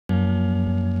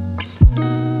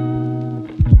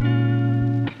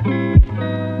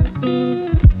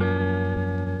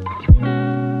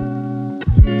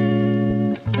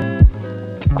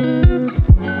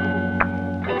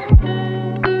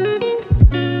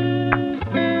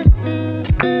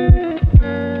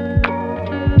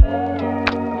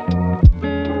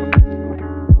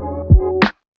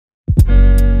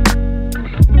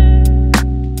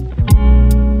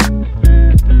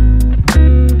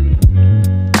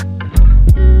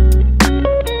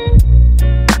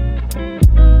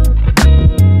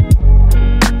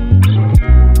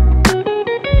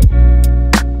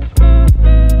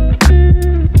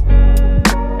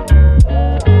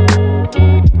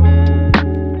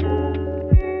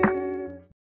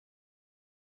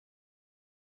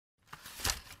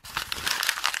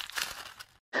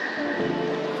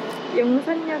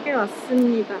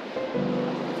왔습니다.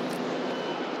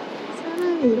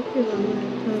 사람이 이렇게 많아요.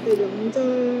 다들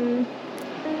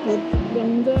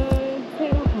명절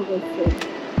새로 가고 있어요.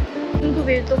 인구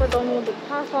밀도가 너무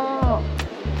높아서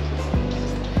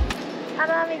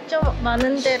사람이 좀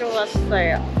많은 데로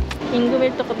왔어요. 인구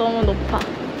밀도가 너무 높아.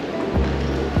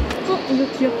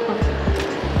 이거 귀엽다.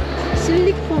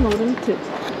 실리콘 얼음틀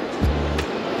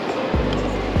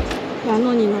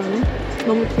 10,000원이나 하네.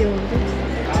 너무 귀여운데?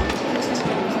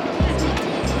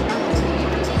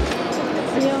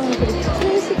 귀여운 그리고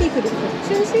춘식이 그리고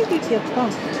춘식이 귀엽다.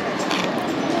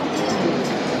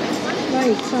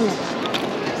 12,000원.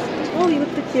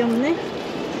 이것도 귀엽네.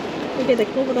 이게 내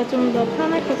거보다 좀 더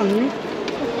편할 것 같네.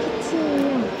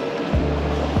 키친이요.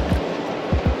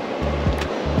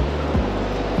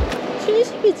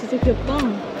 춘식이 진짜 귀엽다.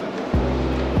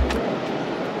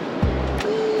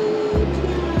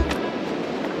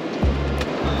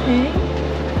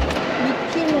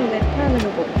 미키는 왜 파는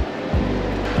거?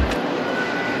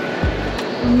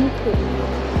 잉꼬,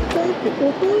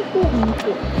 똥꼬 잉꼬.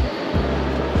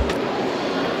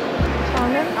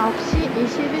 저는 9시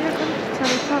 21분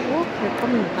기차를 타고 갈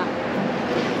겁니다.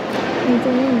 이제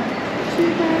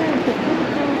출발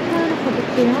복합장 타러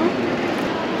가볼게요.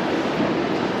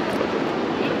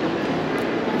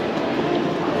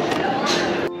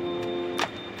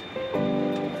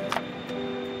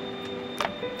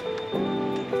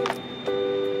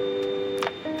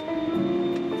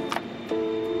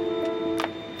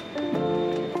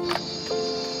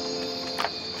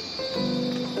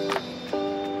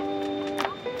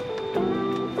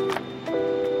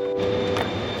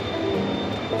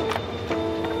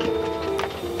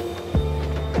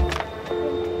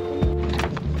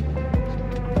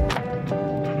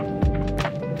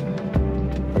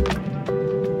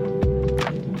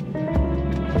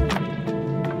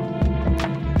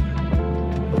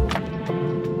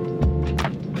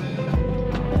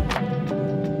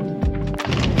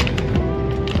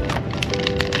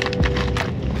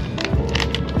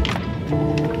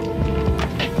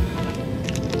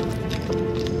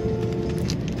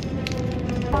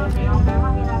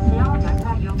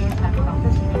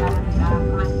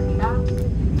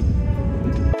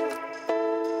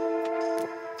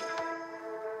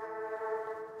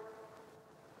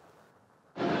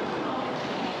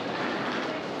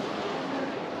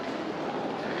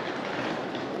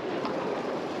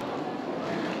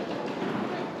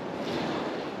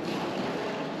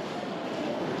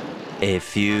 A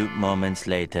few moments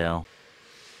later.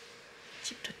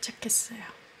 집 도착했어요.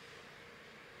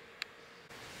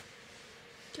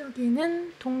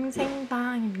 여기는 동생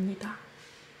방입니다.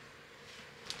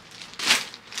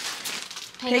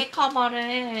 베개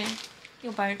커버를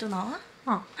이거 말도 나와?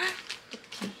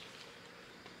 이렇게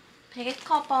베개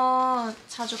커버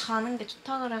자주 가는 게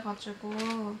좋다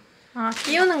그래가지고.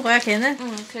 끼우는 거야 걔는?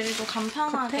 응. 그리고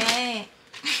간편하게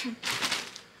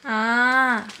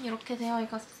이렇게 되어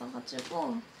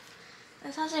있어가지고.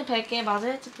 사실 베개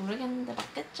맞을지 모르겠는데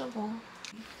맞겠죠 뭐.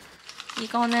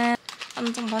 이거는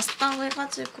완전 맛있다고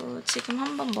해가지고 지금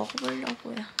한번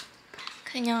먹어보려고요.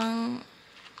 그냥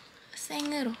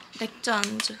생으로. 맥주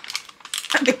안주.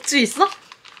 맥주 있어?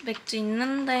 맥주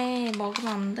있는데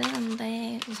먹으면 안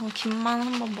되는데 우선 김만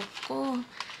한번 먹고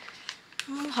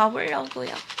한번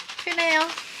가보려고요. 그래요.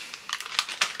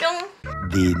 뿅!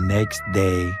 The next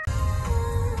day.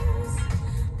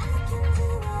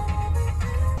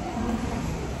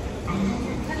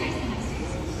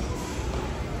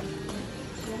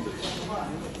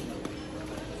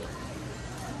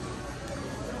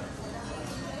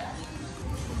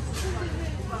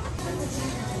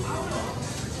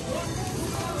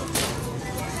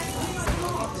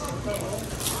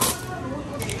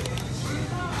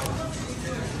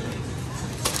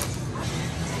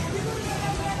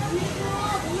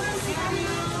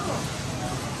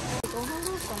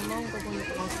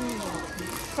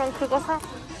 그럼 그거 사.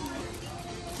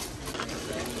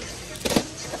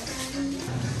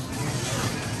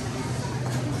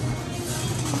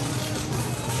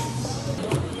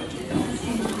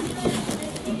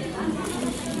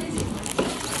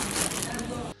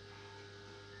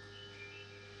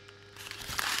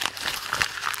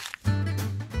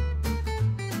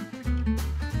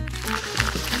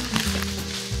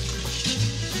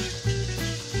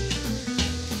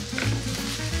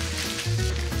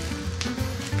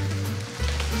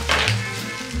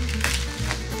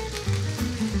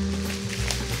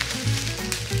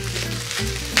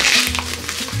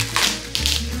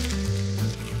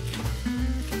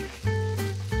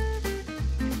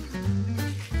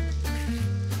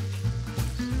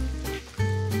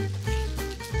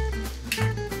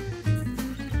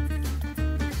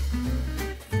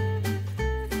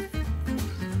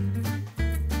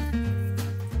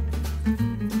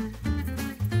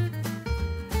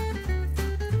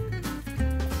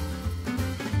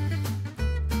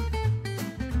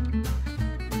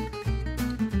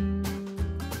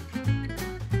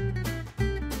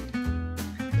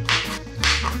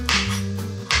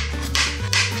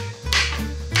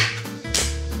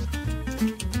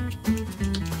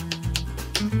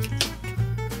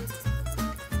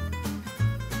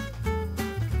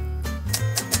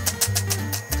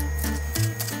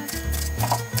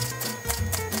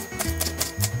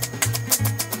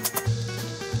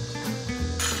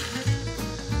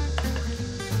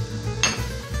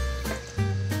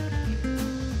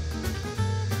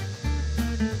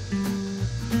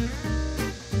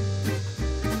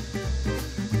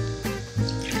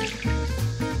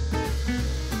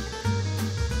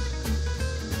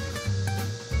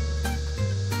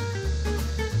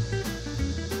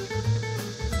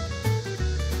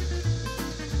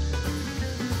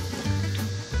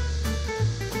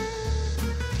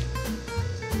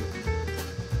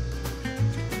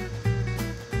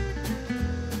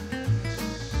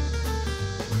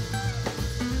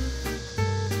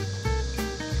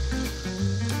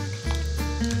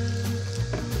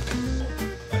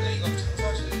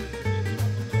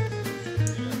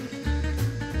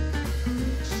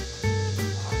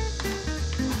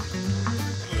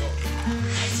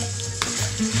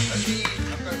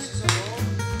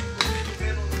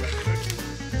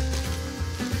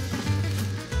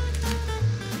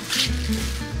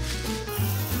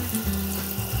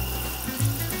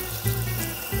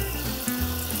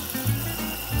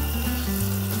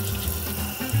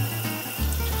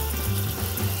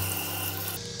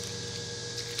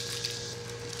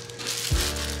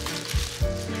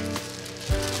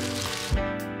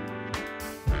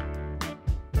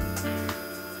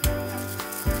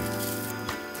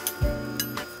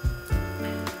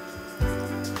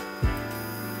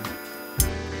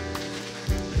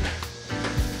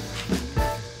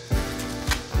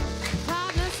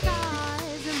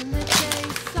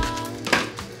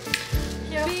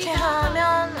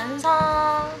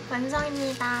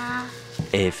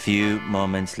 A few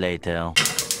moments later.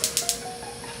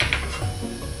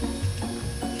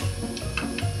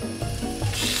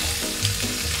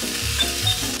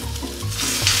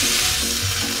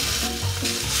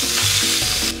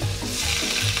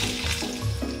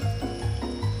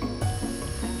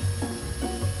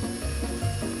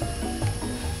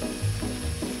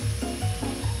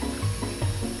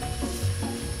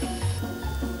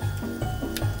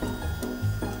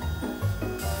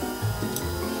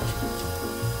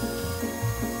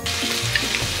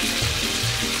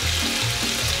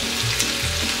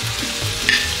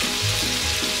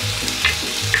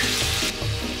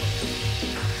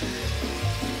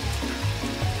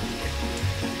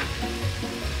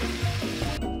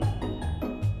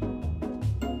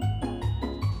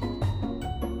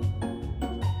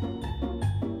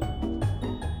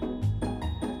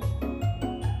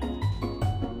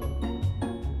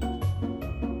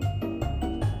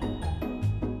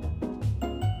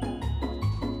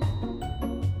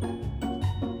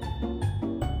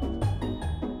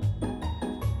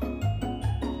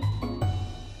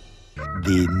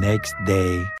 The next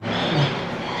day.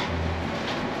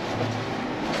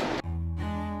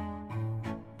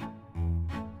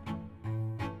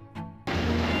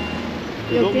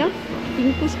 여기야?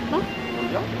 잉꼬식당?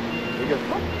 여기야?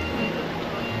 여기였어?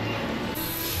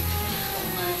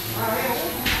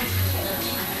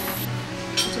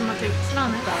 정말 되게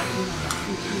쿨하네.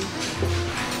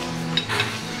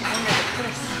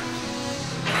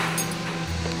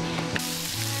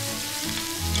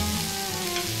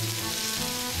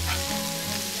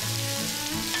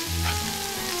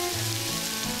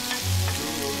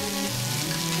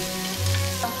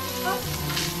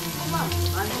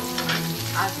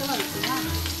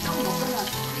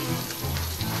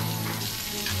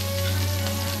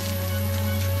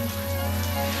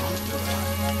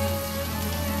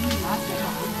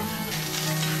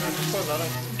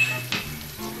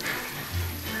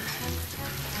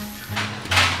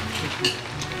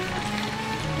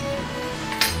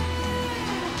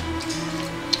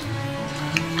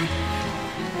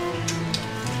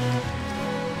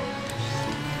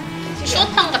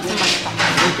 추어탕 같은 맛이다.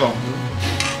 그러니까.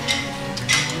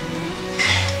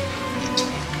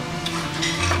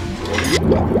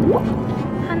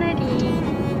 하늘이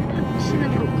쉬는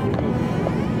것 같아.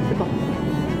 대박.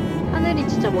 하늘이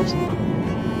진짜 멋있다.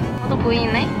 나도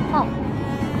보이네?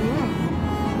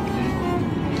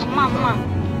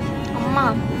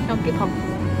 엄마 여기 봐봐.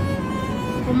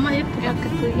 엄마 예쁘게 이렇게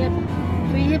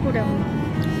V 해보려고.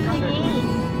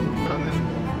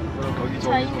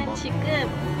 저희는 지금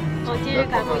어디를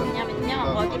가고 있냐면요.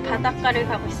 어디 바닷가를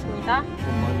가고 있습니다.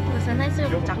 무슨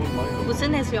해수욕장?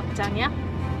 무슨 해수욕장이야?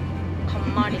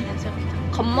 건머리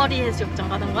해수욕장. 건머리 해수욕장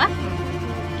가는 거야?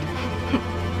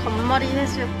 건머리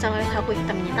해수욕장을 가고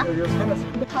있답니다.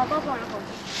 닫아버려서.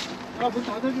 문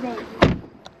닫아주라고.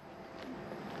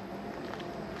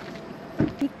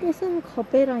 이 꽃은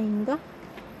거베라인가?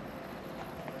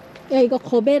 야, 이거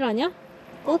거베라냐?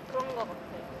 꽃? 그런 거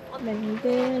같아.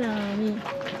 맹드라미.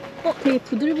 되게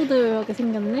부들부들하게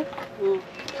생겼네.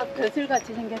 다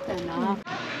벼슬같이 생겼잖아.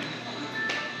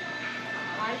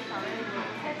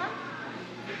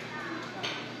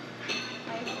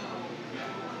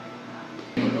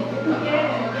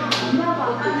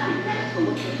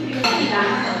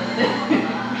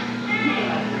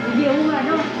 이게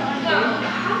얼마요?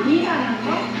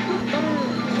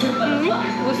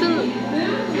 무슨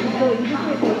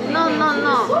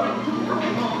No.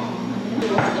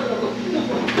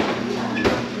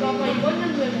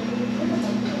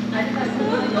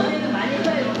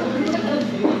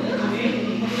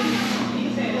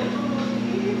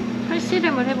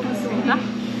 팔씨름을 해보겠습니다.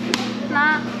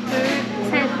 하나, 둘,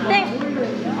 셋, 땡!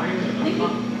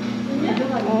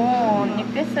 오,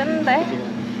 언니 꽤 센데?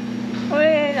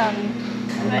 왜?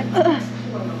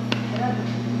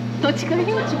 너 지금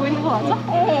힘을 주고 있는 거 맞아?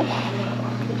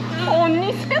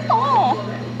 언니 세다.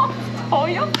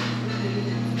 저요?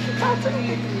 짜증.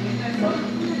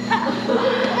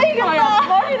 이게 야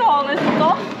머리도 안 해 진짜?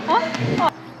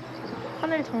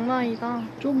 하늘 장난 아니다.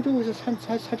 저기서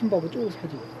사진 봐봐. 저기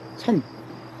사진.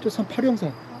 저 산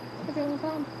팔영산.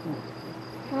 화장산.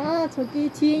 아, 저기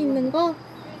뒤에 있는 거?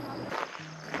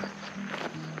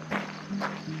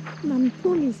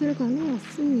 남포미술관에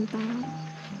왔습니다.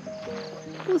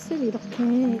 꽃을 이렇게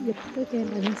예쁘게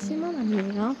많이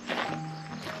심어놨네요.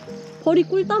 벌이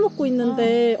꿀 따먹고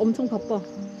있는데 엄청 바빠.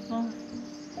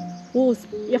 오,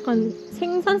 약간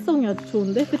생산성이 아주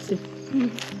좋은데? 그치?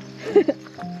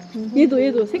 얘도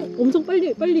엄청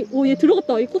빨리. 오, 얘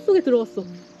들어갔다. 이 꽃 속에 들어갔어.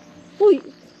 오,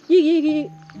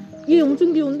 얘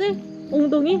엄청 귀여운데?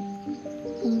 엉덩이?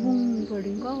 엉덩이.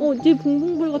 붕붕벌인가? 뒤에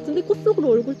붕붕불 같은데 꽃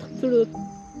속으로 얼굴 탁 들어.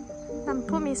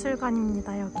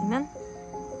 남포미술관입니다. 여기는.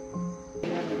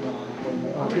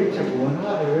 그림책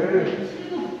원화를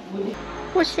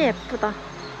꽃이 예쁘다.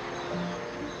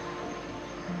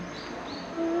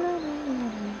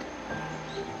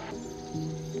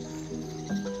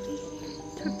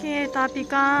 저기에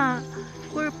나비가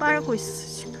꿀 빨고 있어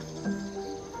지금.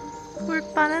 꿀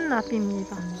빠는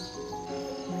나비입니다.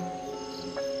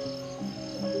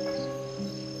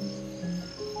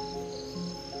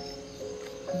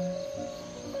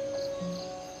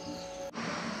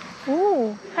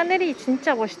 오, 하늘이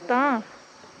진짜 멋있다.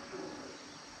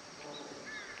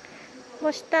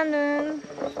 멋있다는.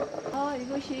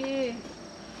 이것이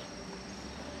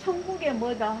천국의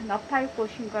뭐다?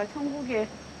 나팔꽃인가? 천국의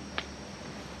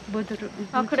뭐들을?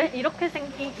 아 그래? 이렇게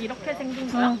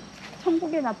생긴 거야?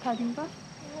 천국의 나팔인가?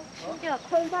 신기하다.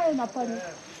 털바의 나팔이.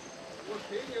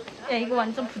 야 이거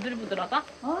완전 부들부들하다.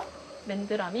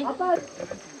 맨드라미. 아빠.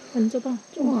 만져봐.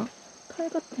 좀 칼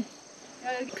같아.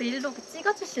 야, 여기 브이로그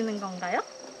찍어주시는 건가요?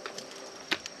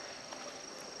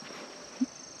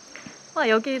 와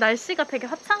여기 날씨가 되게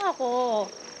화창하고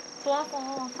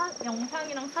좋아서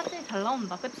영상이랑 사진이 잘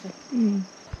나온다. 그치?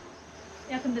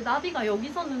 야 근데 나비가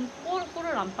여기서는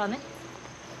꿀을 안 빠네?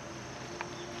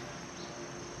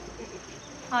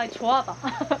 아 좋아하다.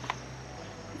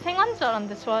 생한 줄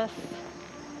알았는데 좋아했어.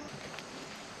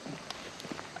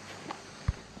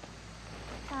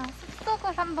 자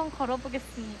숲속을 한번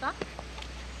걸어보겠습니다.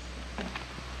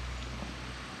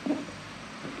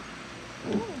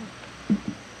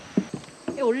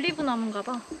 이 올리브 나무인가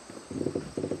봐.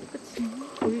 그치?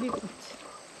 올리브 같이.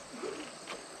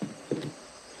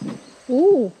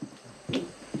 오!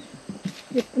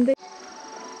 예쁜데?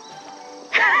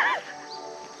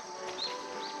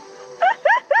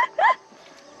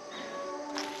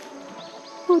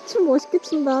 춤 멋있게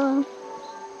춘다.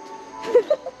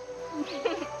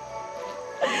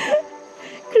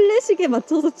 클래식에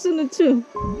맞춰서 추는 춤.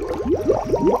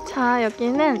 자,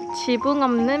 여기는 지붕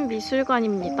없는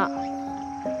미술관입니다.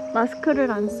 마스크를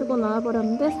안 쓰고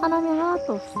나와버렸는데 사람이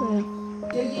하나도 없어요.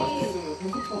 여기.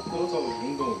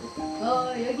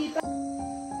 여기.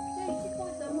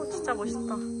 진짜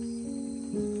멋있다.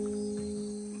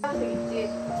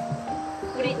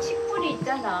 우리 칡뿌리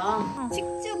있잖아.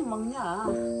 칡즙 먹냐?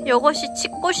 이것이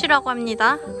칡꽃이라고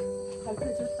합니다.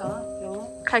 가르쳐줬다.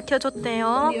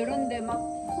 가르쳐줬대요. 이런데 막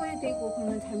코에 대고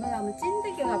그러면 잘못하면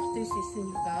찐득이가 붙을 수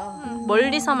있으니까.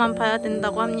 멀리서만 봐야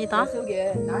된다고 합니다.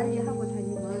 속에 난리하고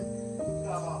다니면.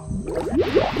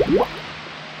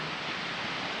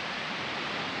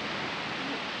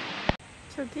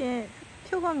 저기에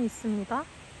표범이 있습니다.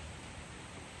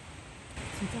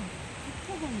 진짜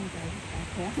흑토범인 줄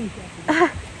알겠다. 고양이인 줄 알겠다.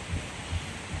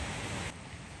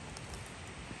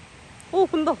 오,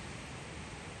 본다.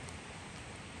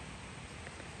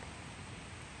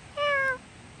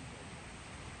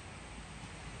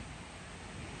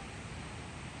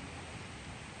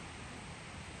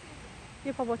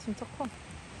 얘 봐봐, 진짜 커.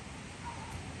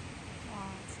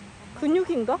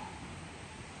 근육인가?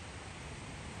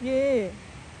 얘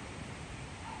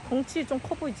덩치 좀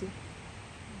커 보이지?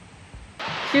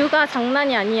 뷰가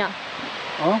장난이 아니야.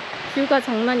 뷰가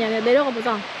장난이 아니야. 내려가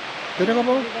보자. 내려가 봐.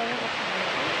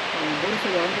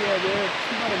 머릿속에 안 들어가야 돼.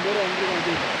 신발은 머리 안 들어가야 돼.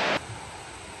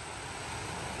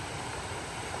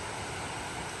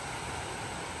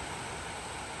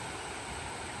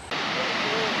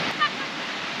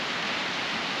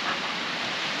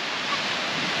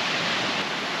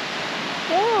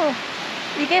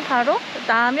 오, 이게 바로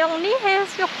남영리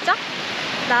해수욕장?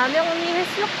 남영리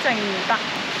해수욕장입니다.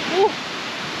 오,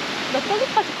 나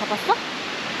거기까지 가봤어?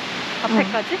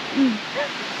 앞에까지? 응.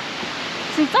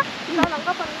 진짜? 난 안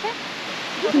가봤는데?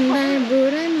 근데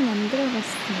물에는 안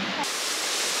들어갔어.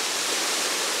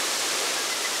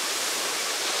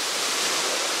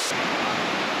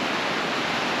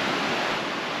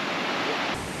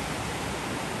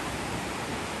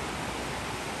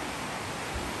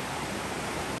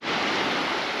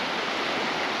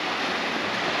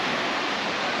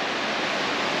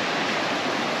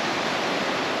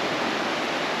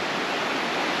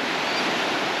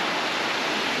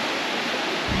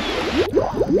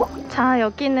 자,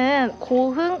 여기는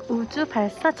고흥 우주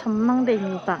발사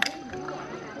전망대입니다.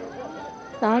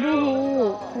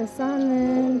 나루호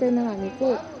발사하는 데는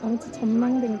아니고 아무튼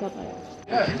전망대인가 봐요.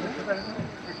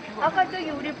 아까 저기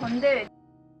우리 본데.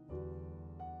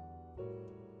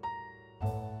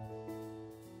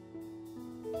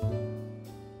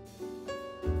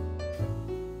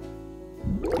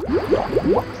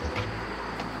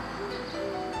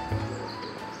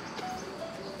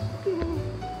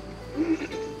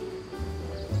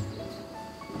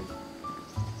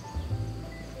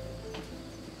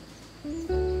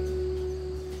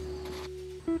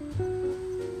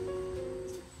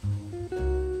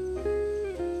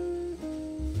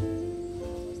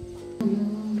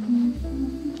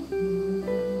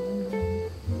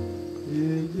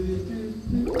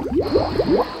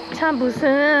 자,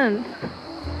 무슨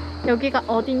여기가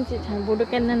어딘지 잘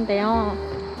모르겠는데요.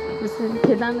 무슨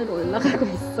계단으로 올라가고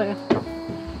있어요.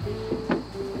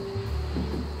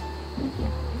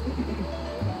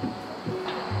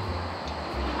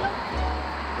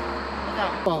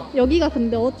 여기가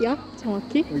근데 어디야?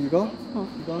 정확히? 여기가? 어.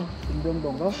 여기가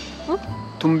둔병도인가? 어?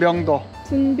 둔병도.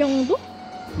 둔병도?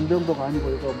 둔병도가 아니고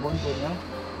이거 뭔 도냐?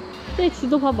 네,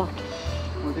 지도 봐봐.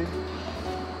 어디?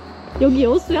 여기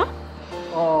여수야?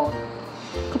 어,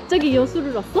 갑자기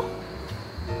여수를 왔어?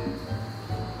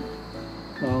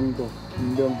 망도,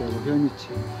 둔병대교, 현이치.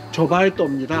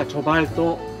 조발도입니다.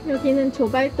 조발도. 여기는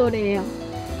조발도래요.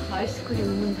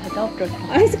 아이스크림 대접을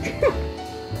아이스크림.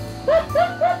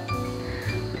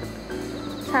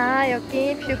 자,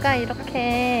 여기 뷰가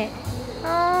이렇게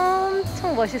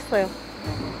엄청 멋있어요.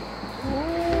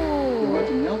 오.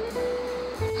 뭐거든요?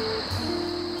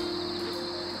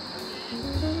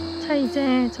 자,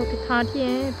 이제 저기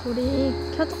다리에 불이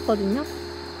켜졌거든요.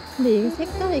 근데 이게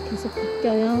색깔이 계속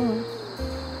바뀌어요.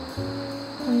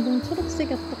 방금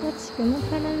초록색이었다가 지금은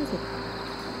파란색.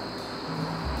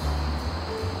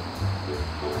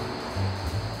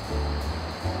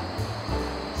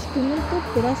 지금은 또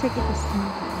보라색이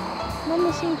됐습니다.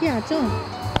 너무 신기하죠?